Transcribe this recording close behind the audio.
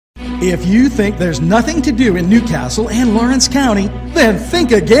If you think there's nothing to do in Newcastle and Lawrence County, then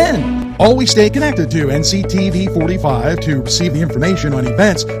think again. Always stay connected to NCTV45 to receive the information on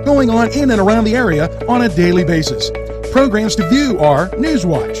events going on in and around the area on a daily basis. Programs to view are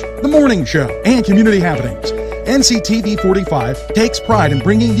NewsWatch, The Morning Show, and Community Happenings. NCTV45 takes pride in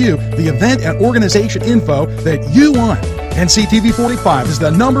bringing you the event and organization info that you want. NCTV45 is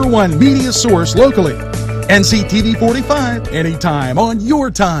the #1 media source locally. NCTV45, anytime on your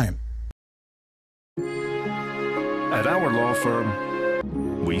time. At our law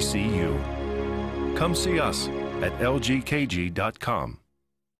firm, we see you. Come see us at lgkg.com.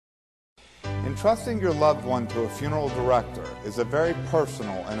 Entrusting your loved one to a funeral director is a very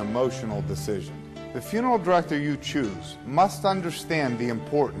personal and emotional decision. The funeral director you choose must understand the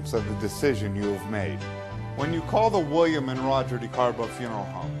importance of the decision you have made. When you call the William and Roger DeCarbo Funeral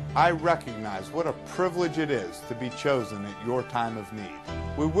Home, I recognize what a privilege it is to be chosen at your time of need.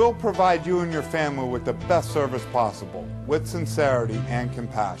 We will provide you and your family with the best service possible, with sincerity and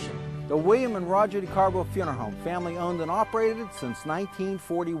compassion. The William and Roger DeCarbo Funeral Home, family owned and operated since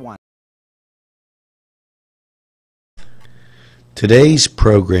 1941. Today's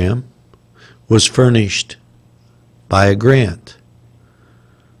program was furnished by a grant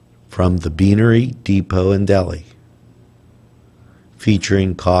from the Beanery Depot and Deli,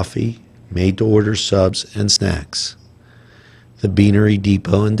 featuring coffee, made-to-order subs, and snacks. The Beanery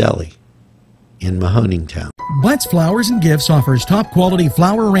Depot and Deli in Mahoningtown. Butts Flowers and Gifts offers top quality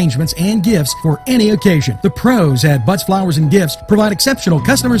flower arrangements and gifts for any occasion. The pros at Butts Flowers and Gifts provide exceptional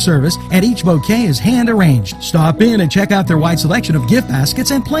customer service, and each bouquet is hand arranged. Stop in and check out their wide selection of gift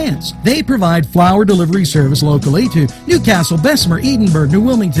baskets and plants. They provide flower delivery service locally to Newcastle, Bessemer, Edinburgh, New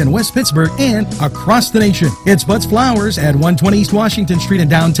Wilmington, West Pittsburgh, and across the nation. It's Butts Flowers at 120 East Washington Street in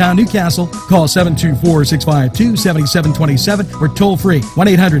downtown Newcastle. Call 724-652-7727 or toll free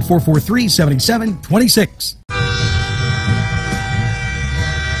 1-800-443-7726.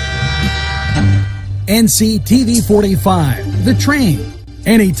 NCTV45, The Train,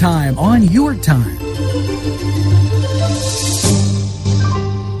 anytime on your time.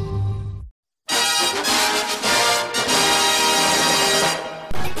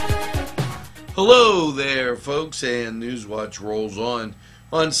 Hello there, folks, and NewsWatch rolls on.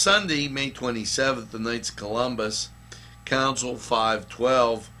 On Sunday, May 27th, the Knights of Columbus, Council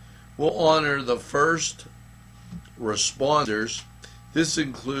 512 will honor the first responders. This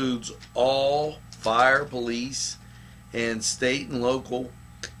includes all fire, police, and state and local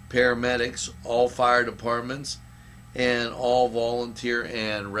paramedics, all fire departments, and all volunteer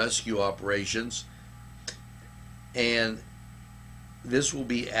and rescue operations. And this will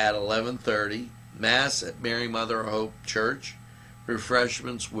be at 11:30. Mass at Mary Mother of Hope Church.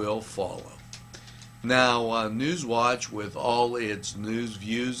 Refreshments will follow. Now, NewsWatch, with all its news,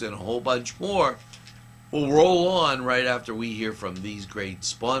 views, and a whole bunch more, will roll on right after we hear from these great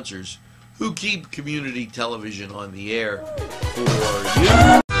sponsors who keep community television on the air for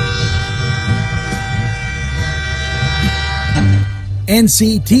you.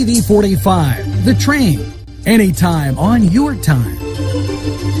 NCTV45, The Train, anytime on your time.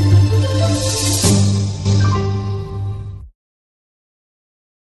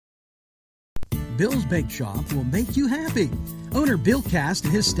 Bill's Bake Shop will make you happy. Owner Bill Cast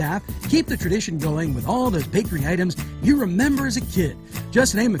and his staff keep the tradition going with all those bakery items you remember as a kid.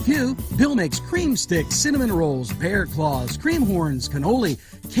 Just to name a few, Bill makes cream sticks, cinnamon rolls, bear claws, cream horns, cannoli,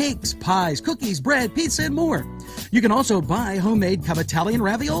 cakes, pies, cookies, bread, pizza, and more. You can also buy homemade Cavatelli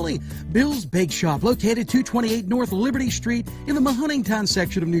ravioli. Bill's Bake Shop, located 228 North Liberty Street in the Mahoningtown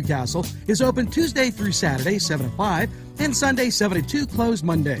section of Newcastle, is open Tuesday through Saturday, 7 to 5, and Sunday, 7 to 2, closed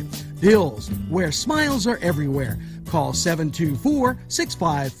Monday. Bill's, where smiles are everywhere. Call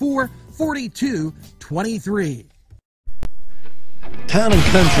 724-654-4223. Town and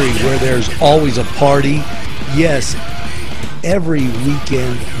country where there's always a party. Yes, every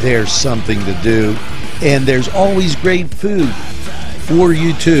weekend there's something to do, and there's always great food for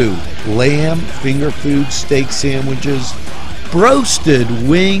you too. Lamb, finger food, steak sandwiches, roasted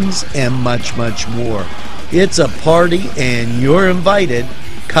wings, and much, much more. It's a party and you're invited.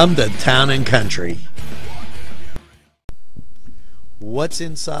 Come to Town and Country. What's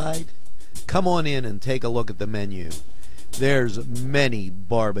inside? Come on in and take a look at the menu. There's many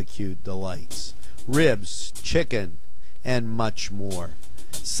barbecue delights. Ribs, chicken, and much more.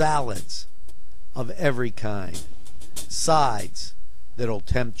 Salads of every kind. Sides that'll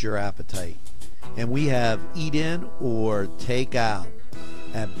tempt your appetite. And we have eat in or take out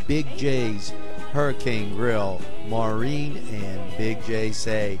at Big J's Hurricane Grill. Maureen and Big J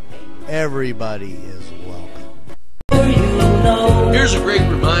say everybody is welcome. You know Here's a great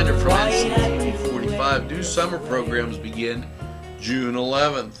reminder from NCTV45. New summer programs begin June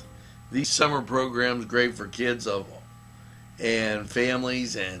 11th. These summer programs great for kids and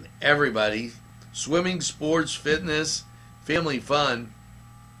families and everybody. Swimming, sports, fitness, family fun.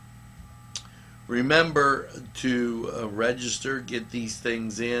 Remember to register, get these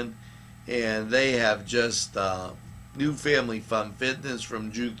things in, and they have just new family fun fitness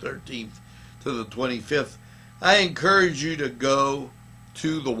from June 13th to the 25th. I encourage you to go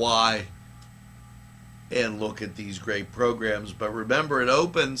to the Y and look at these great programs. But remember, it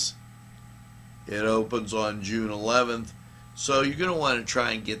opens on June 11th, so you're going to want to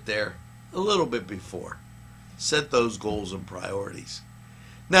try and get there a little bit before. Set those goals and priorities.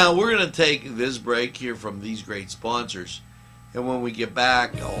 Now, we're going to take this break here from these great sponsors, and when we get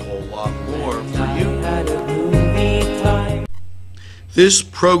back, a whole lot more for you. This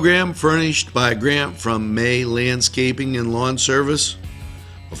program furnished by a grant from May Landscaping and Lawn Service.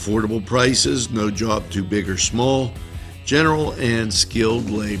 Affordable prices, no job too big or small, general and skilled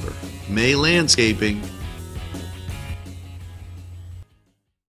labor. May Landscaping.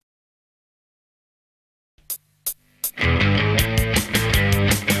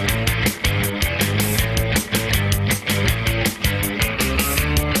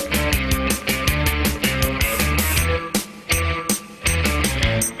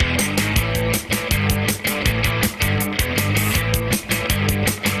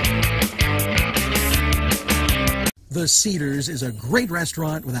 The Cedars is a great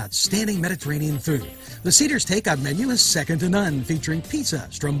restaurant with outstanding Mediterranean food. The Cedars takeout menu is second to none, featuring pizza,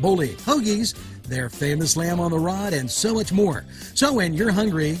 stromboli, hoagies, their famous lamb on the rod, and so much more. So when you're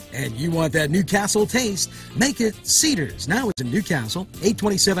hungry and you want that Newcastle taste, make it Cedars. Now it's in Newcastle,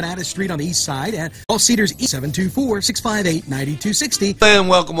 827 Addis Street on the east side, and all Cedars 724-658-9260. And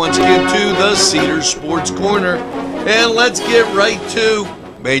welcome once again to the Cedars Sports Corner. And let's get right to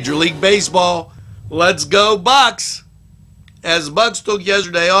Major League Baseball. Let's go Bucks. As the Bucks took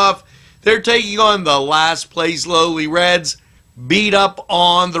yesterday off, they're taking on the last place lowly Reds, beat up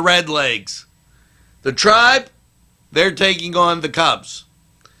on the Redlegs. The Tribe, they're taking on the Cubs.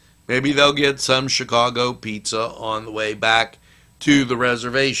 Maybe they'll get some Chicago pizza on the way back to the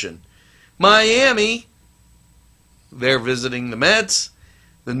reservation. Miami, they're visiting the Mets.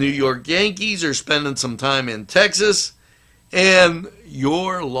 The New York Yankees are spending some time in Texas. And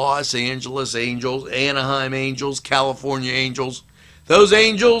your Los Angeles Angels, Anaheim Angels, California Angels, those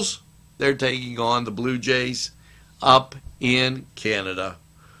Angels, they're taking on the Blue Jays up in Canada.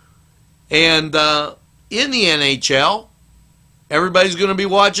 And in the NHL, everybody's going to be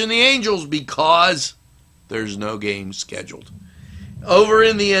watching the Angels because there's no game scheduled. Over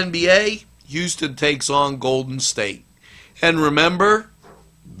in the NBA, Houston takes on Golden State. And remember,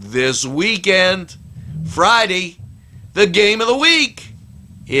 this weekend, Friday, the game of the week,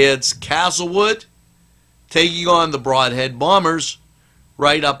 it's Castlewood taking on the Broadhead Bombers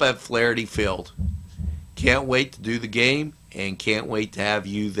right up at Flaherty Field. Can't wait to do the game and can't wait to have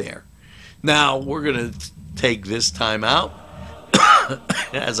you there. Now, we're going to take this time out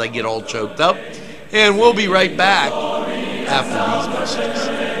as I get all choked up, and we'll be right back after these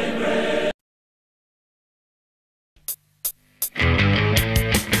messages.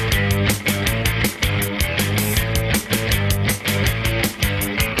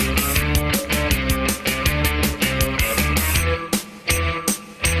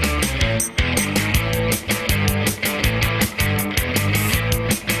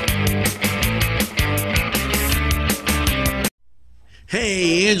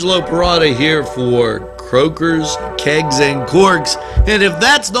 Hey, Angelo Perrotta here for Croakers, Kegs, and Corks. And if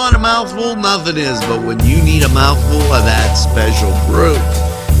that's not a mouthful, nothing is. But when you need a mouthful of that special brew,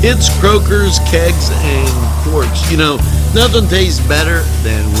 it's Croakers, Kegs, and Corks. You know, nothing tastes better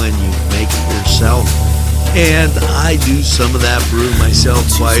than when you make it yourself. And I do some of that brew myself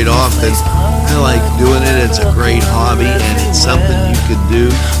quite often. I like doing it. It's a great hobby, and it's something you can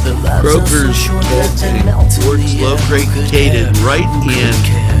do. Croakers, Kegs, and Corks, located right in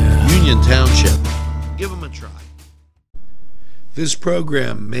Union Township. Give them a try. This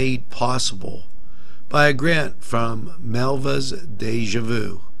program made possible by a grant from Melva's Deja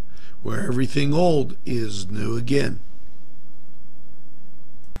Vu, where everything old is new again.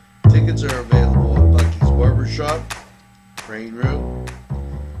 Tickets are available at Bucky's Barbershop, Crane Room,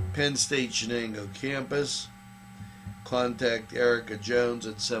 Penn State Shenango Campus. Contact Erica Jones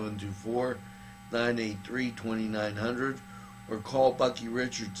at 724-983-2900 or call Bucky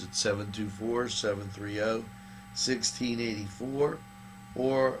Richards at 724-730-1684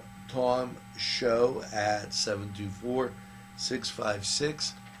 or Tom Show at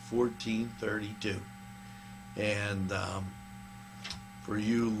 724-656-1432. And for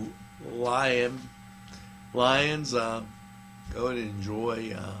you Lions, go and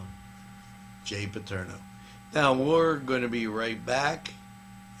enjoy Jay Paterno. Now, we're going to be right back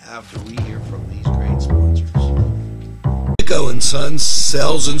after we hear from these great sponsors. Nico & Sons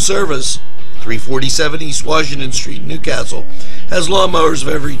Sales and Service, 347 East Washington Street, Newcastle, has lawnmowers of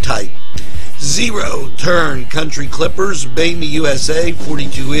every type. Zero-turn country clippers, made in the USA,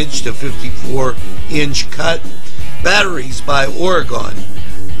 42-inch to 54-inch cut. Batteries by Oregon.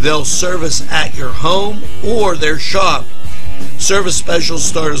 They'll service at your home or their shop. Service specials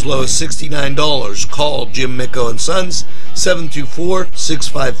start as low as $69. Call Jim Micco & Sons,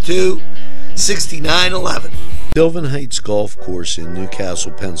 724-652-6911. Sylvan Heights Golf Course in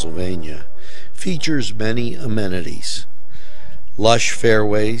Newcastle, Pennsylvania features many amenities, lush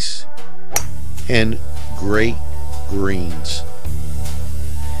fairways, and great greens,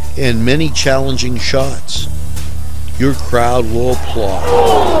 and many challenging shots. Your crowd will applaud.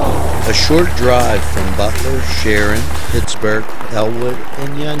 A short drive from Butler, Sharon, Pittsburgh, Elwood,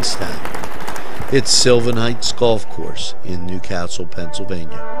 and Youngstown. It's Sylvan Heights Golf Course in Newcastle,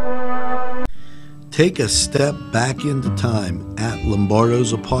 Pennsylvania. Take a step back into time at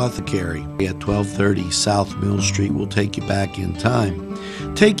Lombardo's Apothecary at 1230 South Mill Street. Will take you back in time.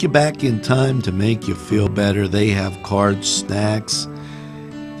 Take you back in time to make you feel better. They have cards, snacks,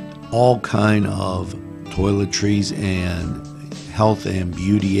 all kind of toiletries and health and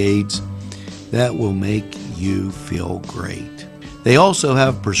beauty aids that will make you feel great. They also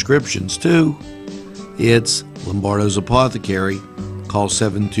have prescriptions too. It's Lombardo's Apothecary. Call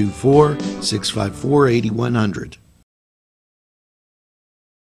 724-654-8100.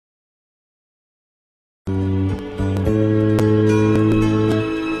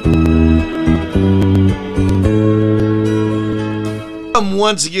 Welcome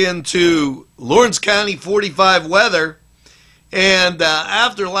once again to Lawrence County 45 weather. And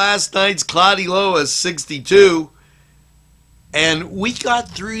after last night's cloudy low of 62, and we got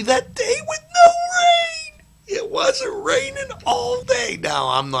through that day with no rain. It wasn't raining all day. Now,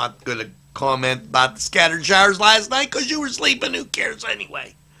 I'm not going to comment about the scattered showers last night because you were sleeping. Who cares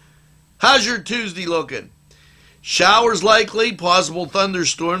anyway? How's your Tuesday looking? Showers likely, possible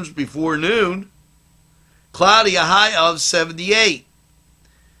thunderstorms before noon. Cloudy, a high of 78.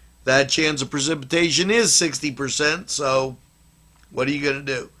 That chance of precipitation is 60%, so what are you going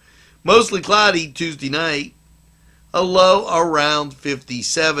to do? Mostly cloudy Tuesday night. A low around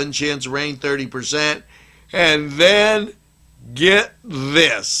 57. Chance of rain 30%. And then, get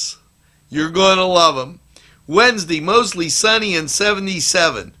this. You're going to love them. Wednesday, mostly sunny and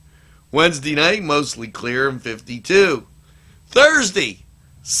 77. Wednesday night, mostly clear and 52. Thursday,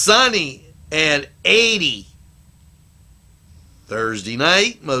 sunny and 80. Thursday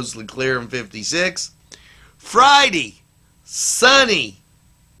night, mostly clear and 56. Friday, sunny,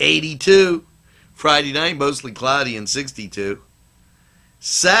 82. Friday night, mostly cloudy and 62.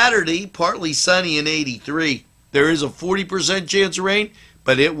 Saturday, partly sunny and 83. There is a 40% chance of rain,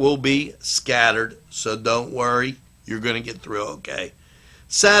 but it will be scattered, so don't worry. You're going to get through okay.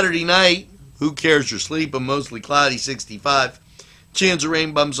 Saturday night, who cares, you're sleeping, mostly cloudy, 65. Chance of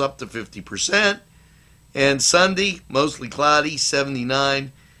rain bumps up to 50%. And Sunday, mostly cloudy,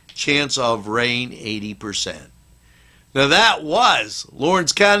 79. Chance of rain, 80%. Now that was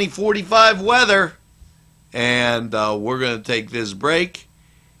Lawrence County 45 weather. And we're going to take this break.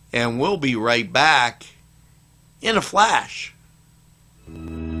 And we'll be right back in a flash.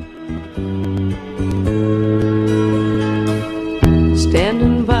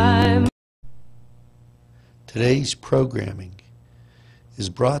 Standing by. Today's programming is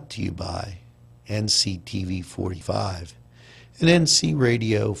brought to you by NCTV45 and NC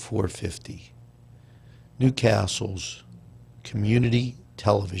Radio 450, Newcastle's community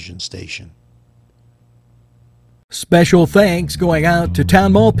television station. Special thanks going out to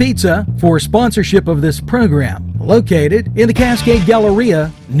Town Mall Pizza for sponsorship of this program, located in the Cascade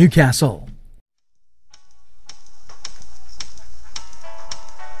Galleria, Newcastle.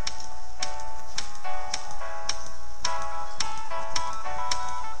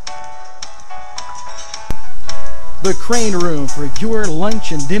 The Crane Room for your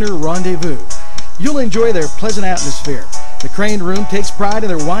lunch and dinner rendezvous. You'll enjoy their pleasant atmosphere. The Crane Room takes pride in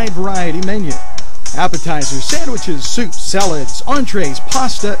their wide variety menu. Appetizers, sandwiches, soups, salads, entrees,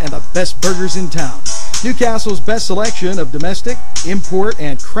 pasta, and the best burgers in town. Newcastle's best selection of domestic, import,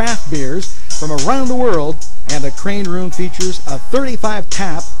 and craft beers from around the world, and the Crane Room features a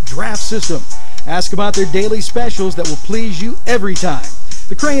 35-tap draft system. Ask about their daily specials that will please you every time.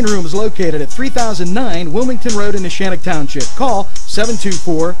 The Crane Room is located at 3009 Wilmington Road in Neshannock Township. Call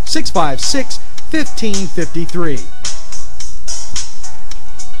 724-656-1553.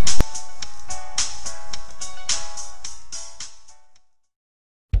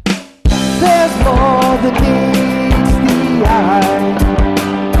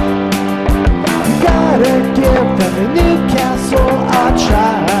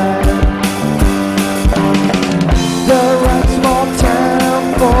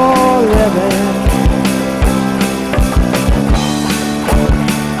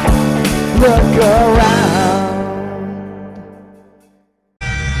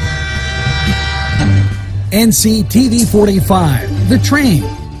 NCTV45, The Train,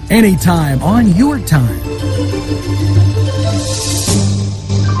 anytime on your time.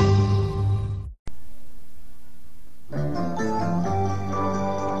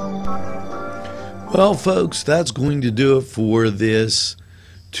 Well, folks, that's going to do it for this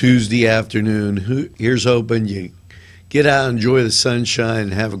Tuesday afternoon. Here's hoping you get out, enjoy the sunshine,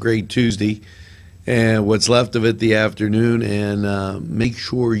 and have a great Tuesday and what's left of it the afternoon, and make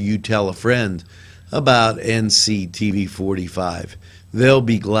sure you tell a friend about NCTV45. They'll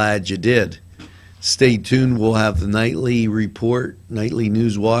be glad you did. Stay tuned. We'll have the nightly report, nightly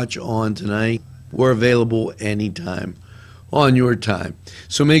news watch on tonight. We're available anytime on your time.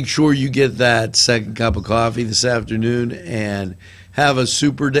 So make sure you get that second cup of coffee this afternoon and have a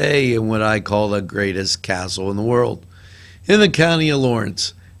super day in what I call the greatest castle in the world, in the county of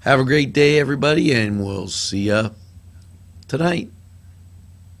Lawrence. Have a great day, everybody, and we'll see you tonight.